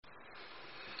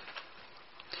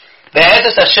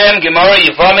Be'ezus Hashem Gemara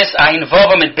Yevamis Ayin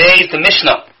Vova Mit Beis the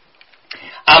Mishnah.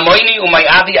 Amoini umay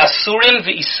avi asurim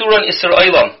ve'isuron isur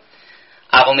oilam.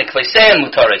 Aval nikvaisein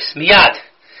mutaris. Miyad.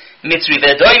 Mitzri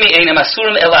ve'doimi einem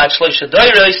asurim ela ad shloisha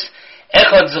doiros.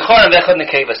 Echad zuchorim ve'echad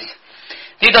nekevas.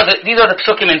 These are the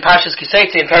psukim in Parshas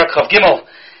Kiseitze in Parakov Gimel.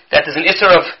 That is an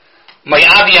isur of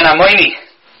Mayavi and Amoini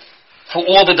for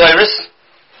all the doiros.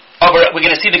 We're going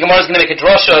to see the Gemara is going to make a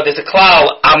drasha. There's a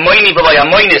klal, Amoini v'loy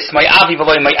Amoinis, Mayavi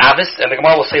v'loy Mayavis, and the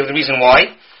Gemara will say the reason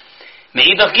why.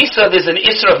 Me'idach Gisa, there's an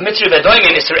Isser of Mitzri v'doimi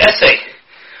and Isser Essay.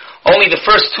 Only the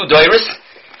first two doiris.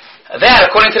 That,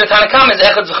 according to the Tanakhama, is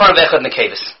Echad Zechar v'Echad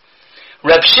Nekevis.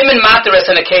 Reb Shimon Materes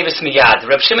and Nekevis Miyad.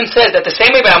 Reb Shimon says that the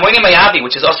same way by Amoini Mayavi,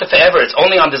 which is also forever, it's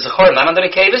only on the Zechar, not on the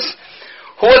Nekevis.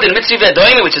 Who the Mitzri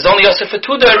v'doimi, which is only also for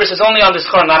two doiris, is only on the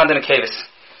Zechar, not on the Nekevis.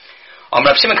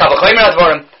 Reb Shimon Kavachoymer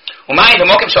Advarim. Umayim the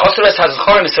mokim she'oseres has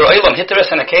chorim Yisur Olam hitteres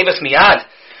and akevis miyad.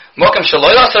 Mokim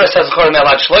she'loy oseres has chorim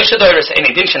elad shloisha doiris and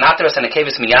edin she'nateres and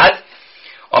akevis miyad.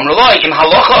 Omruloi im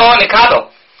halocha o nekadol.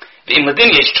 V'im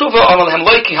ledin yesh tshuva omrulhem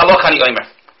loiki halocha ni oimer.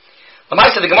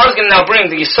 L'maisa, the Gemara is going to now bring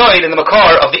the yisoid and the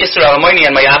makar of the Isra Amoini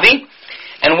and Mayavi,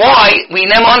 and why we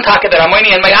name on taka that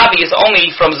Amoini and Mayavi is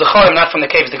only from Zechorim, not from the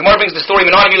caves. The Gemara brings the story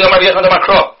Minon Avilu Amar V'yechad Amar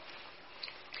Kro.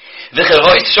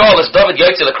 V'cherois Shaul es David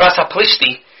Yoitzi l'kras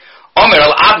ha-plishti Omer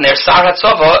al Avner Sar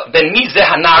Hatzova ben Mizeh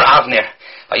Hanar Avner.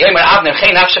 Vayomer Avner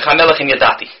Chein Nafshech HaMelech Im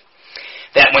Yadati.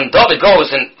 That when David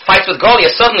goes and fights with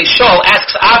Goliath, suddenly Shaul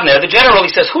asks Avner, the general,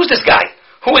 he says, who's this guy?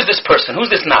 Who is this person?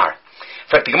 Who's this Nar? In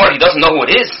fact, the Gemara, he doesn't know who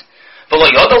it is. V'lo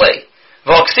Yodale.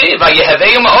 V'oksiv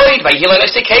Vayehaveyu Ma'oid Vayhilon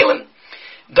Esekalim.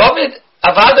 David,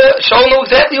 Avada, Shaul knew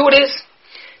exactly who it is.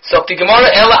 So the Gemara,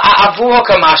 Ela A'avuho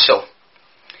Kamashal.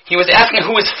 He was asking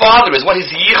who his father is, what his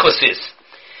yichus is.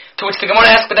 To which the Gemara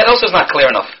asks, but that also is not clear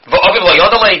enough.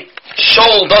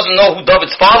 Shaul doesn't know who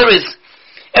David's father is.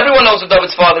 Everyone knows who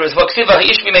David's father is. So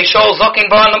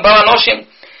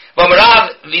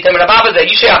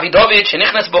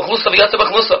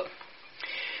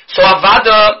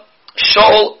Avada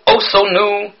Shaul also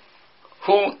knew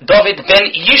who David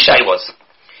ben Yishai was.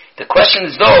 The question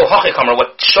is though,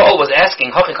 what Shaul was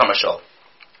asking, Shaul.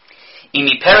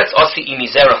 Imi peretz osi, imi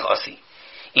zerach osi.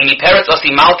 Imi peretz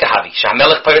osi malka havi,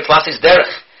 shamelech peretz lasis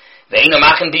derech, ve'ino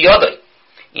machen biyodoi.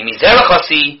 Imi zerach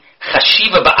osi,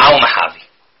 chashiva ba'al mahavi.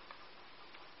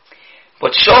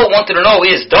 What Shaul wanted to know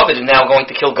is, David is now going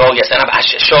to kill Goliath, and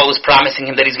Shaul is promising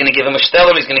him that he's going to give him a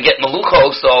shtetl, he's going to get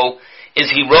melucho, so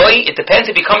is he roy? It depends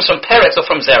if he comes from peretz or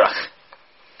from zerach.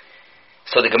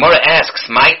 So the Gemara asks,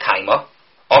 my taima,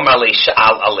 omar le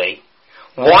sha'al alei.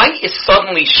 Why is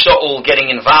suddenly Shaul getting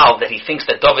involved that he thinks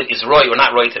that David is roy or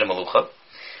not roy to the melucha?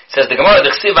 Says the Gemara,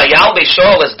 "D'chsiv vayal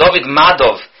beShaul as David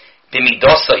madov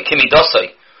b'midosoi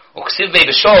kimidosoi, u'chsiv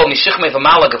beShaul mishichmei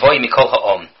v'mala gavoy mikol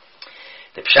ha'om."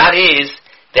 The pshat is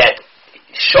that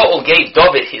Shaul gave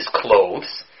David his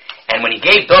clothes, and when he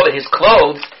gave David his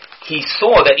clothes, he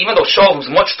saw that even though Shaul was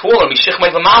much taller,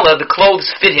 mishichmei v'mala, the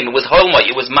clothes fit him. It was holmai,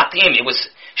 it was matim, it was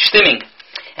stimming,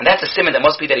 and that's a simon that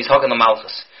must be that he's hogging the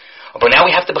malchus. But now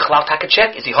we have to bechlal take a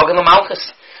check. Is he hogging the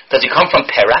malchus? Does he come from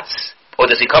peratz or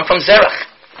does he come from zerach?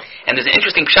 And there's an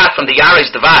interesting pshat from the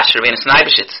Yaresh Davash, Rabbeinu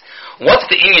Snibeshitz. What's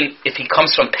the inyan if he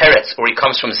comes from Peretz or he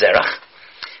comes from Zerach?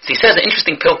 So he says an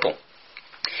interesting pilpul.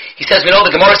 He says, the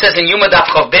Gemara says in Yuma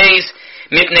Daf Chav Beis,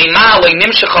 Mipnei ma loy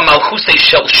nimshecha malchusei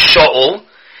shel Shaul,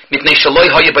 mipnei shaloi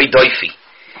hoye by doifi.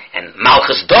 And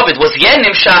Malchus David was yen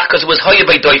nimshach because it was hoye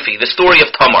by doifi, the story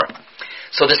of Tamar.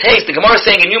 So this haze, the Gemara is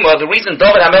saying in Yuma, the reason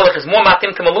David HaMelech is more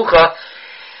matim to Malucha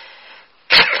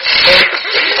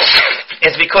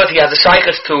is because he has a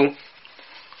shaykhus to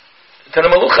the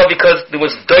Malucha because there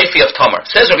was doifi of Tamar.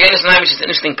 Says Rabbi Yonasan, which is an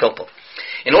interesting pilpul.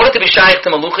 In order to be shaykh to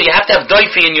Malucha, you have to have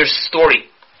doifi in your story.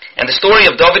 And the story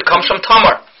of David comes from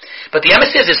Tamar. But the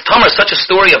emes is Tamar such a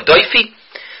story of doifi?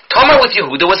 Tamar with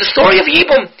Yehuda was a story of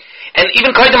Yibum. And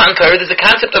even Kaidam Ankar, there's a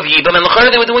concept of Yibum, and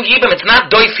L'chara they were doing Yibum, it's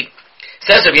not doifi.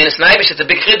 Says Rabbi Yonasan, it's a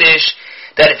big chiddush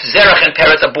that if Zerach and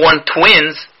Peretz are born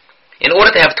twins, in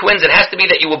order to have twins, it has to be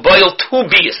that you will boil 2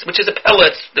 bias, which is a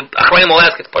pellet. The Achrayim will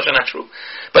ask, it's pasha not true.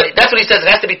 But that's what he says,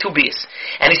 it has to be 2 bias.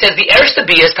 And he says the erste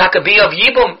bias, taka biya of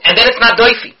Yibum, and then it's not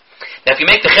doifi. Now if you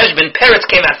make the cheshbon, Peretz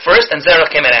came out first, and Zerach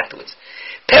came out afterwards.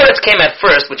 Peretz came out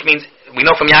first, which means, we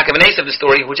know from Yaakov and Esav the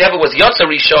story, whichever was Yotzer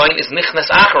Rishon is Nichnas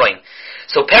Achrayim.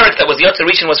 So Peretz that was Yotzer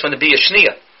Rishon was from the biya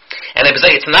Shniya. And they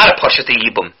say it's not a pasha to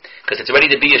Yibum, because it's already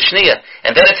the biya Shniya.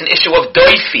 And then it's an issue of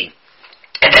doifi.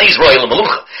 And then he's royal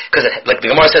Malucha. Because, like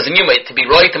the Gemara says in Yuma, to be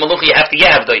royal to Malucha, you have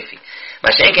doifi.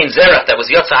 Mashen came Zerach, that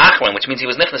was Yotza Achron, which means he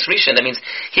was Nichnas Rishon. That means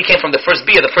he came from the first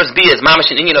bia. The first bia is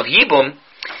Mamash and Inyan of Yibum.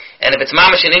 And if it's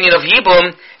mamash in Indian of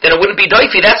Yibum, then it wouldn't be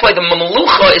doifi. That's why the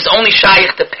Mamelucha is only shaykh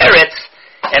to Peretz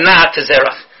and not to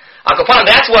Zerach.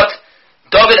 That's what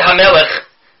David HaMelech,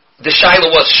 the Shiloh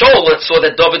was Shaul, saw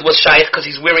that David was shaykh because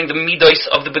he's wearing the midos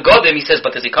of the begodim. He says,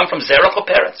 but does he come from Zerach or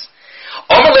Peretz?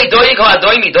 Amalei Doiga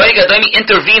Adoimi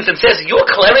intervenes and says, you're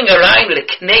clearing a rhyme with a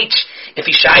knech if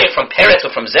he's shaykh from Peretz or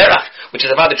from Zerach, which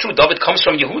is about the truth. David comes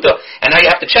from Yehuda, and now you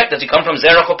have to check, does he come from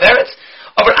Zerach or Peretz?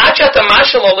 There's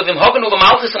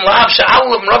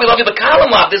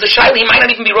a Shiloh, he might not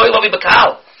even be Roy Lavi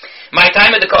Bakal. My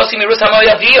time at the Kosim Rus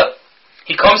HaMayaviyah.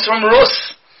 He comes from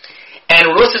Rus.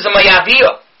 And Rus is a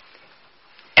Mayaviyah.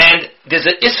 And there's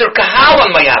an Isser Kahal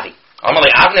on Mayavi.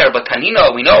 Amalei Avner, but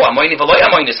Tanino, we know, Amoini Veloy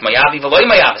Amoinis, Mayavi Veloy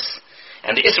Mayavis.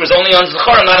 And the Isser is only on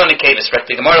Zechor, not on the Kavis.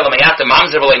 The Gemara Lamayata,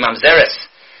 Mamzer Veloy Mamzeres.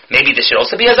 Maybe this should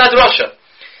also be Hazad Rosha.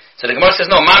 So the Gemara says,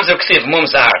 no, Mamzer Ksiv,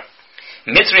 Mumzar.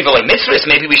 Mitzri Veloy Mitzris,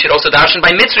 maybe we should also darshan by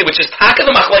Mitzri, which is Taka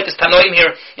the Machlaitis Tanoim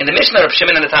here in the Mishnah of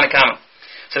Shimon and the Tanakama.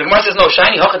 So the Gemara says, no,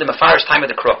 Shiny Hochad the Mafarish time of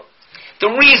the Crow.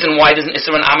 The reason why there's an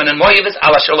Isser and Amen and Moyev is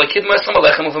Allah Shalai Kidma Islam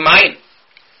Alechem Uvamayim.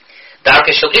 Darka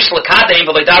Shal Ish Lakadim,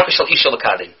 Veloy Darka Shal Ish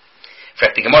Lakadim.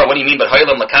 Frek the Gemara, what do you mean by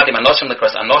Hoylam Lakadim, Anoshim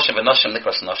Likros Anoshim, Venoshim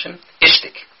Likros Anoshim?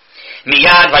 Ishtik.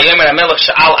 Miyad Vayomer Amelech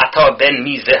Sha'al Atah Ben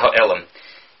Mizeh Ha'elam.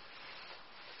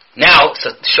 Now,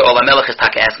 so Shaul HaMelech is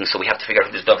asking, so we have to figure out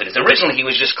who this David is. Originally, he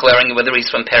was just clearing whether he's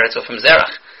from Peretz or from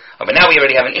Zerach. But now we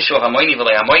already have an issue of Amoini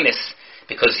V'lei Amoinis,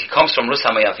 because he comes from Rus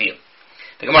HaMayaviyah.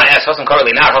 The Gemara asks, Hosam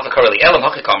Kareli Nar, Hosam Kareli Elam,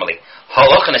 Hochi Karmeli,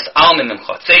 Halochanis Almim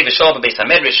Mimcha, Tzei V'Shol B'Beis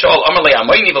HaMedrash, Shaul Amalei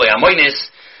Amoini V'lei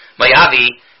Amoinis, Mayavi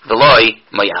V'loi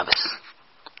Mayavis.